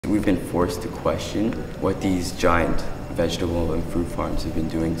we've been forced to question what these giant vegetable and fruit farms have been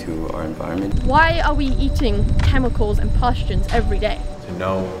doing to our environment. Why are we eating chemicals and pathogens every day? To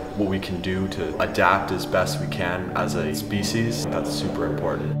know what we can do to adapt as best we can as a species, that's super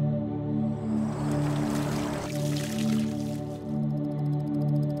important.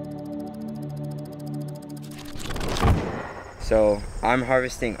 So I'm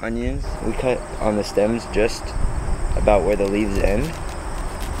harvesting onions. We cut on the stems just about where the leaves end.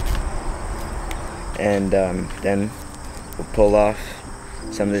 And then we'll pull off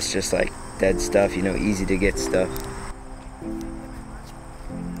some of this just like dead stuff, you know, easy to get stuff.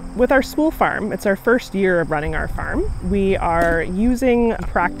 With our school farm, it's our first year of running our farm. We are using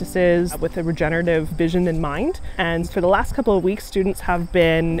practices with a regenerative vision in mind. And for the last couple of weeks, students have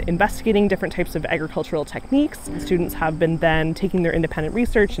been investigating different types of agricultural techniques. Students have been then taking their independent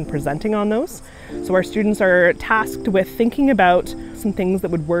research and presenting on those. So our students are tasked with thinking about some things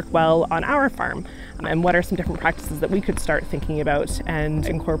that would work well on our farm and what are some different practices that we could start thinking about and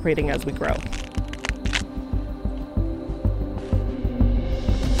incorporating as we grow.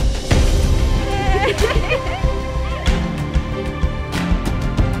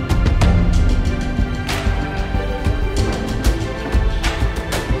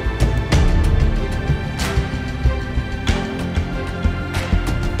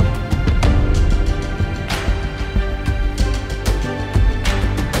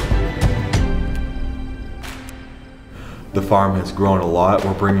 The farm has grown a lot.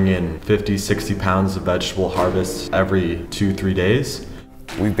 We're bringing in 50, 60 pounds of vegetable harvests every 2-3 days.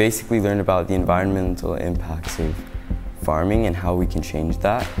 We've basically learned about the environmental impacts of farming and how we can change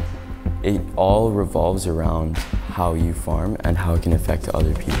that. It all revolves around how you farm and how it can affect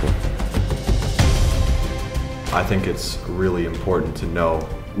other people. I think it's really important to know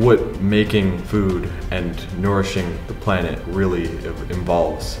what making food and nourishing the planet really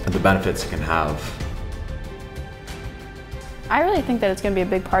involves and the benefits it can have. I really think that it's going to be a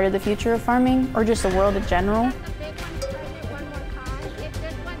big part of the future of farming, or just the world in general.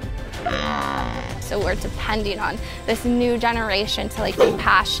 So we're depending on this new generation to be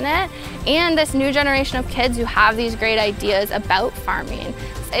passionate, and this new generation of kids who have these great ideas about farming.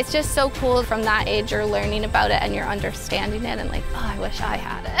 It's just so cool from that age you're learning about it and you're understanding it and oh, I wish I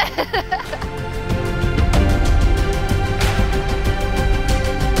had it.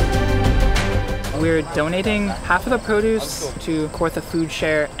 We're donating half of the produce to Kawartha Food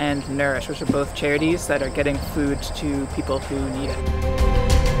Share and Nourish, which are both charities that are getting food to people who need it.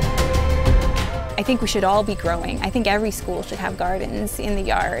 I think we should all be growing. I think every school should have gardens in the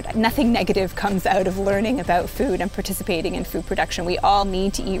yard. Nothing negative comes out of learning about food and participating in food production. We all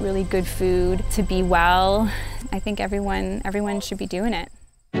need to eat really good food to be well. I think everyone should be doing it.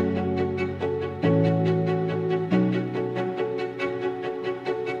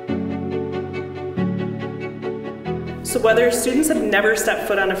 So whether students have never stepped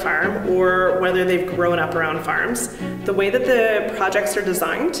foot on a farm or whether they've grown up around farms, the way that the projects are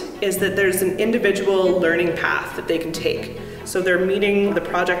designed is that there's an individual learning path that they can take. So they're meeting the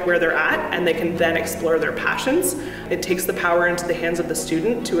project where they're at and they can then explore their passions. It takes the power into the hands of the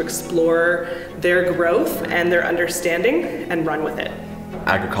student to explore their growth and their understanding and run with it.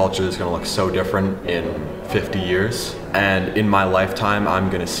 Agriculture is going to look so different in 50 years, and in my lifetime I'm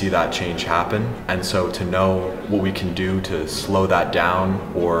going to see that change happen. And so to know what we can do to slow that down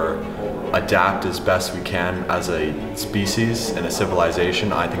or adapt as best we can as a species and a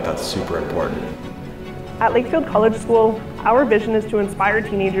civilization, I think that's super important. At Lakefield College School, our vision is to inspire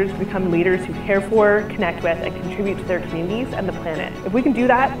teenagers to become leaders who care for, connect with, and contribute to their communities and the planet. If we can do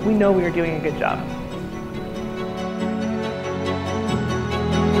that, we know we are doing a good job.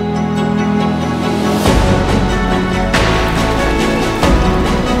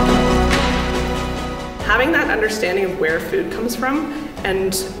 Having that understanding of where food comes from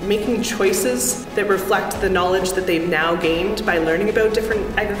and making choices that reflect the knowledge that they've now gained by learning about different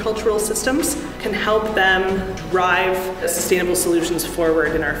agricultural systems can help them drive sustainable solutions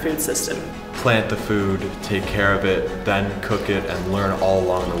forward in our food system. Plant the food, take care of it, then cook it and learn all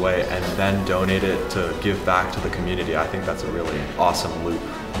along the way, and then donate it to give back to the community. I think that's a really awesome loop.